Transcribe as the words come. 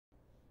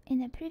In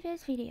the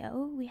previous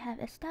video, we have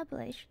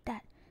established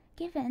that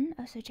given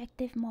a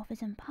surjective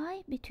morphism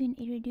pi between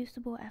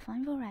irreducible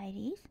affine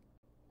varieties,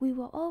 we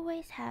will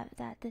always have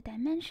that the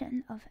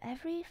dimension of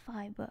every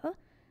fiber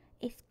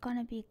is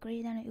gonna be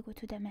greater than or equal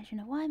to dimension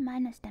of y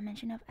minus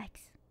dimension of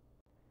x.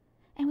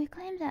 And we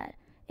claim that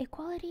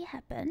equality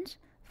happens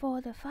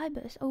for the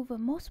fibers over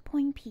most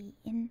point P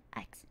in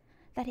X.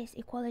 That is,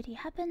 equality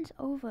happens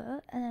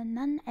over a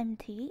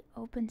non-empty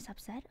open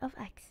subset of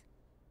X.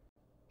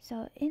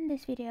 So in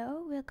this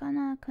video, we're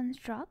gonna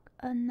construct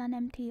a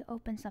non-empty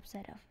open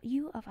subset of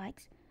U of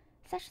X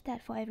such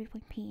that for every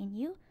point P in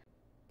U,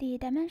 the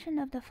dimension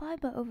of the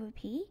fiber over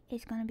P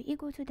is gonna be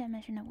equal to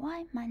dimension of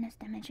Y minus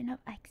dimension of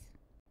X.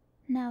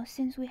 Now,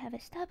 since we have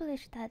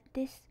established that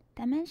this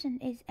dimension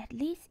is at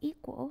least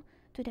equal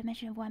to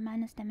dimension of Y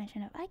minus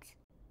dimension of X,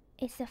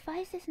 it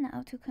suffices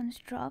now to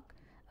construct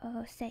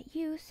a set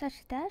U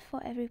such that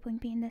for every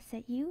point P in the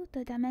set U,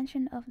 the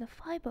dimension of the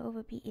fiber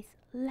over P is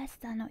less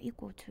than or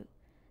equal to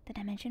the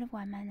dimension of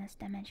Y minus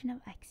dimension of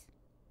X.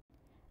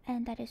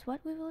 And that is what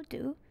we will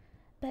do,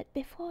 but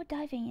before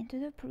diving into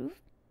the proof,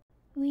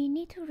 we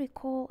need to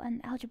recall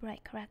an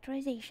algebraic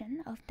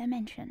characterization of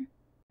dimension.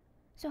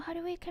 So how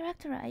do we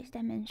characterize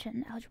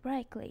dimension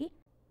algebraically?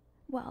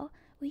 Well,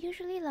 we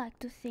usually like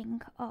to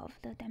think of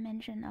the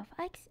dimension of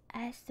X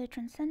as the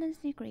transcendence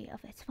degree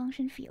of its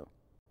function field.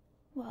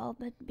 Well,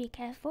 but be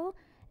careful,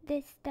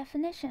 this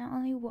definition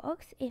only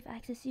works if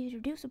X is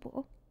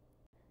irreducible,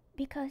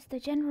 because the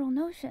general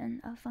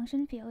notion of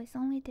function field is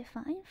only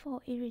defined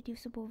for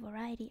irreducible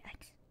variety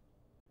X.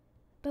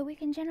 But we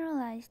can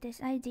generalize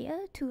this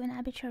idea to an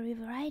arbitrary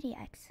variety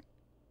X.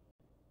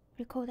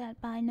 Recall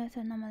that by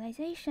Noether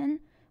normalization,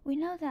 we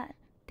know that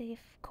the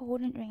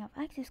coordinate ring of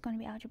X is going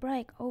to be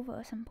algebraic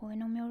over some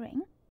polynomial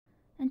ring,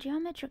 and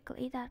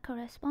geometrically that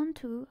corresponds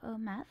to a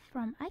map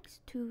from X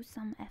to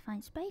some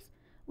affine space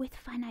with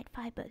finite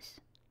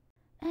fibers.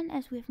 And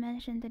as we've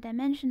mentioned, the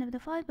dimension of the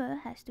fiber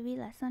has to be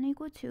less than or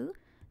equal to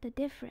the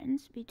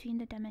difference between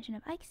the dimension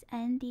of X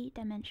and the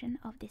dimension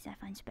of this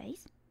affine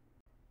space.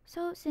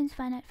 So since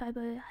finite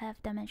fibers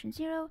have dimension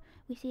 0,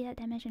 we see that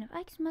dimension of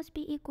X must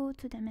be equal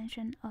to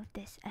dimension of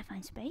this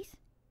affine space.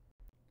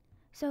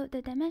 So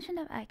the dimension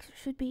of X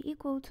should be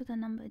equal to the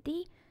number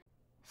d,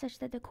 such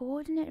that the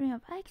coordinate ring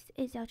of X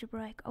is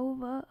algebraic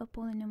over a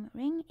polynomial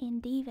ring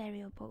in d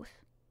variables.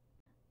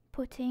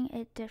 Putting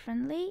it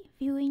differently,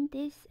 viewing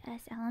this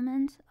as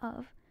elements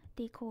of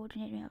the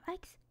coordinate ring of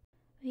X,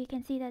 we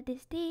can see that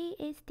this d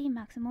is the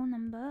maximal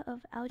number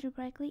of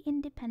algebraically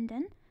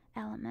independent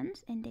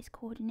elements in this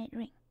coordinate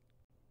ring.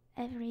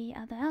 Every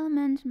other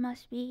element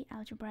must be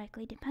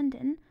algebraically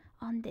dependent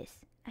on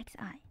this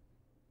xi.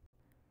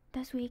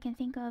 Thus, we can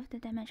think of the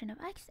dimension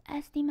of X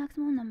as the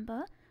maximal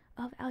number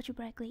of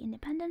algebraically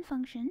independent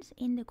functions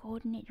in the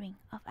coordinate ring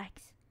of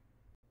X.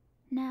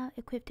 Now,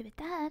 equipped with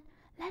that,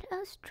 let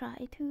us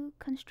try to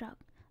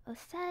construct a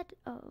set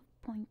of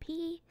point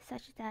P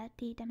such that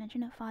the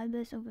dimension of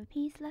fibers over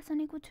P is less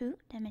than or equal to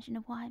dimension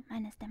of Y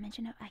minus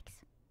dimension of X.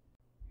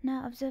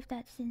 Now, observe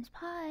that since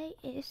pi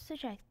is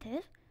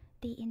surjective,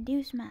 the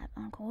induced map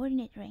on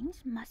coordinate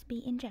rings must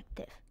be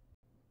injective.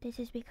 This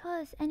is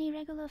because any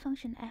regular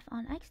function f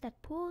on X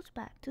that pulls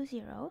back to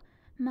 0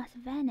 must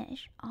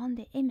vanish on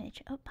the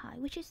image of pi,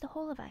 which is the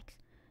whole of X,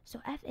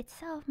 so f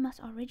itself must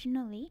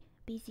originally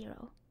be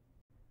 0.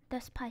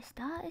 Thus pi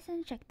star is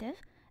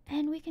injective,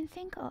 and we can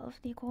think of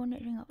the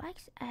coordinate ring of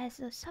X as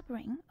a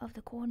subring of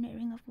the coordinate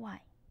ring of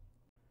Y.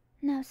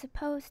 Now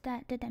suppose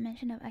that the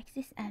dimension of X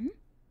is m.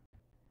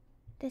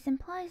 This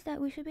implies that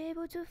we should be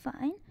able to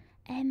find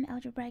m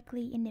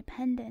algebraically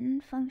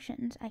independent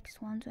functions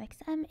x1 to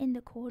xm in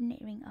the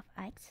coordinate ring of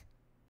X,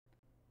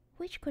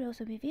 which could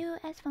also be viewed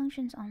as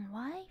functions on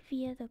Y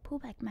via the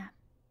pullback map.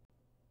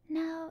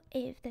 Now,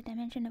 if the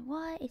dimension of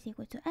Y is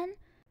equal to n,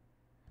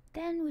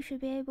 then we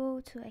should be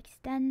able to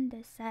extend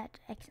the set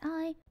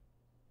xi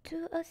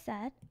to a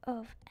set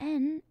of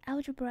n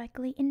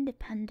algebraically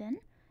independent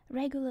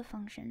regular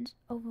functions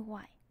over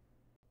Y.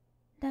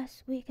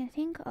 Thus, we can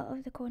think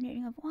of the coordinate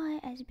ring of Y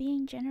as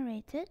being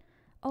generated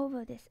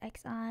over this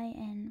xi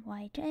and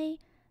yj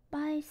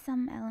by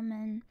some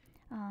element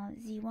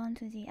z1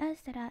 to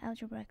zs that are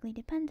algebraically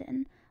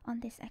dependent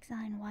on this xi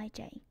and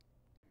yj.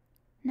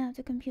 Now,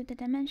 to compute the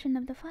dimension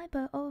of the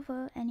fiber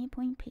over any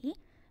point P,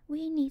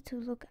 we need to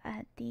look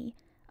at the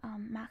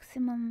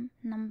maximum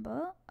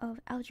number of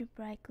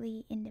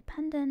algebraically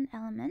independent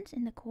elements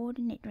in the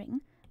coordinate ring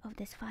of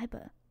this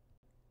fiber.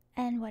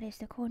 And what is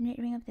the coordinate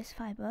ring of this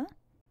fiber?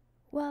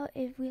 Well,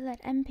 if we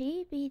let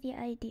MP be the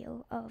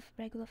ideal of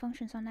regular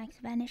functions on X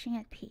vanishing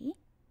at P,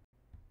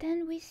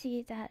 then we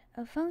see that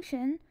a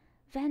function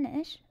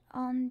vanishes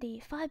on the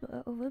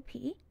fiber over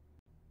P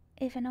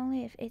if and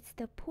only if it's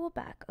the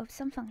pullback of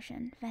some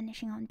function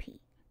vanishing on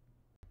P.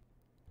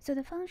 So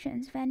the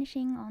functions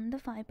vanishing on the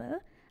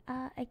fiber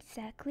are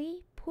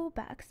exactly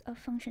pullbacks of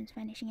functions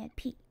vanishing at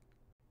P.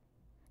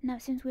 Now,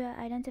 since we are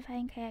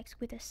identifying Kx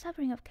with a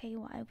subring of Ky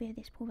via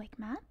this pullback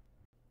map,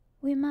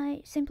 we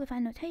might simplify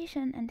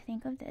notation and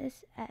think of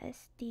this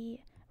as the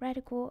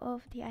radical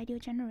of the ideal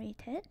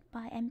generated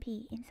by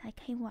MP inside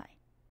KY.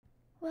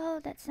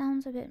 Well, that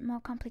sounds a bit more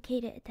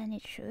complicated than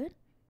it should.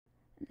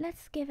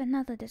 Let's give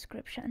another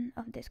description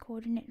of this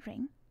coordinate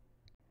ring.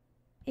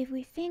 If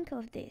we think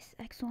of this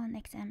x1,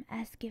 xm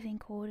as giving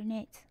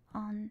coordinates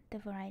on the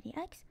variety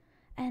x,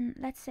 and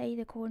let's say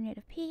the coordinate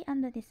of P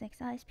under this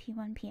xi is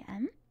P1,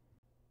 Pm,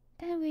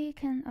 then we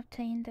can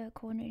obtain the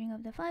coordinating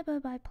of the fiber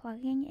by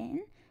plugging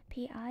in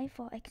Pi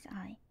for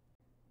xi,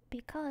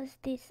 because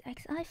this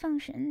xi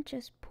function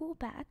just pull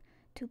back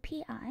to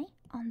Pi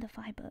on the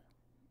fiber.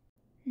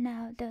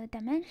 Now the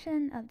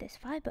dimension of this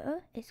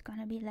fiber is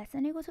gonna be less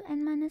than or equal to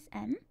n minus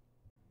m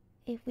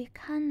if we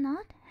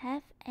cannot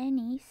have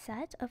any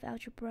set of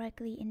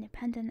algebraically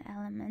independent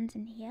elements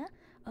in here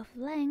of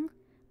length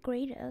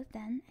greater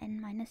than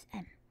n minus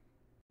m.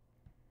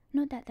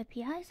 Note that the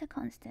Pi is a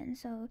constant,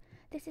 so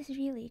this is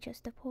really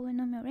just the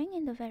polynomial ring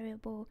in the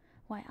variable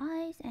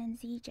yi's and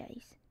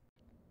zj's.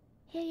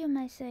 Here you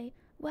might say,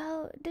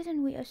 well,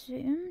 didn't we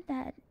assume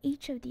that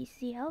each of these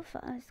z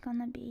alpha is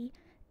gonna be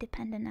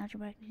dependent,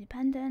 algebraically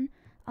dependent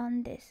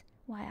on this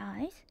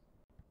yi's?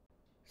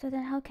 So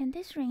then how can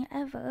this ring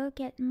ever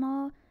get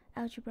more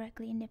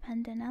algebraically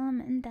independent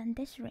element than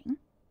this ring?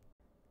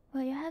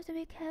 Well, you have to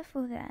be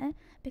careful there,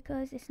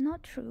 because it's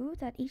not true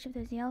that each of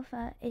the z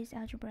alpha is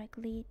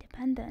algebraically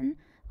dependent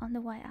on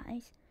the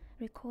yi's.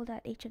 Recall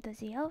that each of the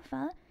z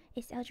alpha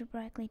is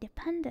algebraically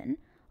dependent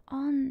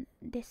on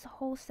this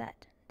whole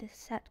set, this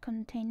set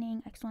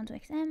containing x1 to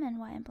xm and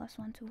yn plus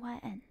 1 to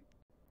yn.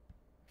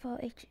 For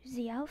each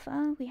z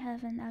alpha, we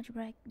have an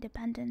algebraic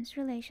dependence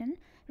relation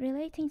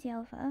relating z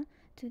alpha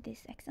to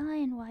this xi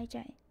and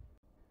yj.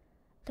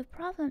 The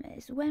problem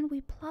is when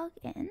we plug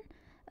in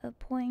a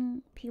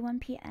point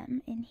P1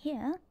 Pm in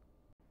here,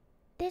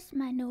 this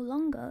might no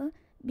longer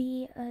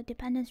be a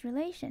dependence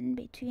relation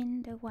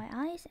between the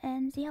yi's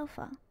and z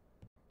alpha.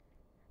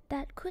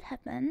 That could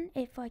happen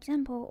if, for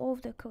example, all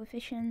of the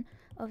coefficient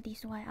of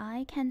these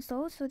yi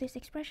cancel, so this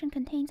expression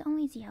contains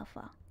only z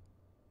alpha.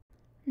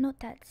 Note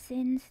that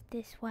since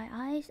these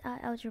yi's are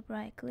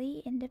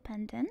algebraically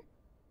independent,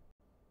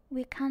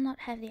 we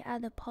cannot have the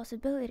other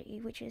possibility,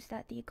 which is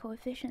that the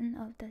coefficient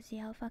of the z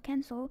alpha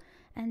cancel,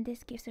 and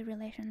this gives a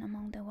relation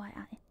among the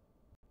yi.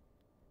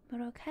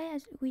 But okay,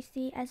 as we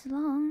see, as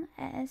long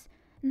as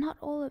not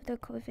all of the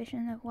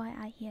coefficient of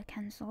yi here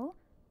cancel,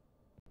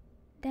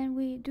 then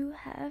we do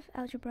have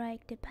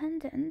algebraic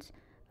dependence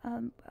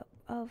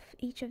of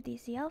each of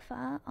these z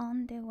alpha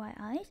on the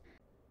yi's,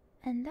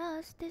 and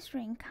thus this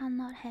ring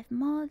cannot have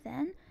more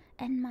than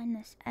n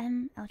minus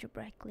m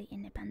algebraically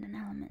independent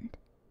element.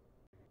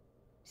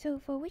 So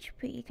for which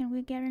P can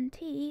we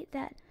guarantee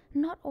that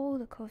not all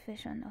the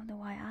coefficients of the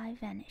yi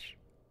vanish?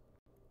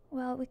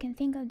 Well, we can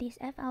think of these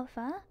f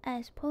alpha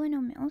as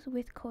polynomials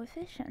with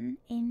coefficient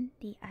in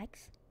the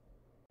x.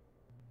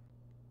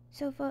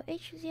 So for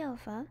each z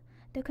alpha,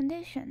 the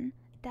condition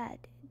that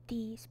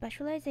the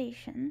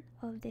specialization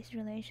of this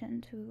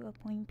relation to a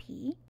point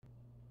P,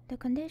 the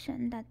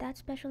condition that that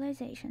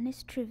specialization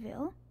is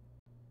trivial,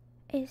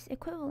 is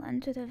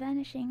equivalent to the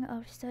vanishing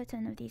of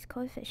certain of these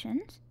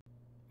coefficients,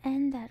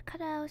 and that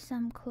cut out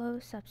some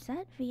closed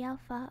subset v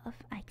alpha of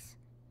x.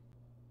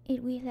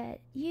 It will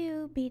let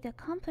U be the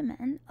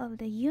complement of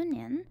the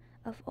union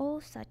of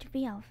all such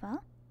v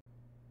alpha.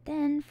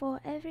 Then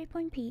for every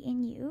point P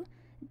in U,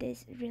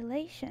 this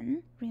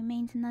relation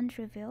remains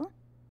non-trivial.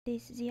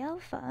 This z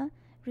alpha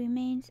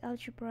remains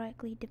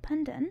algebraically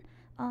dependent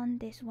on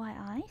this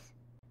yi's,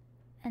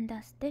 and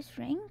thus this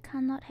ring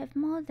cannot have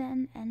more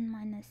than n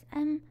minus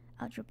m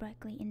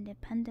algebraically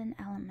independent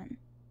element.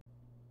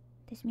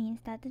 This means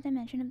that the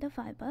dimension of the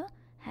fiber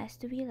has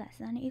to be less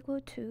than or equal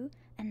to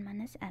n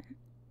minus m.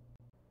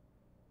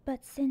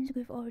 But since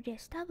we've already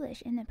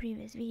established in the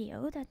previous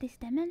video that this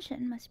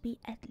dimension must be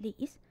at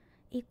least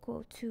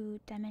equal to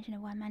dimension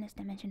of y minus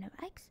dimension of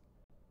x,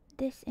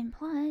 this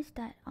implies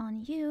that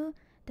on U,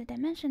 the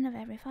dimension of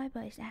every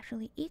fiber is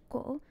actually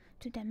equal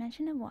to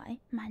dimension of y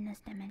minus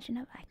dimension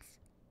of x.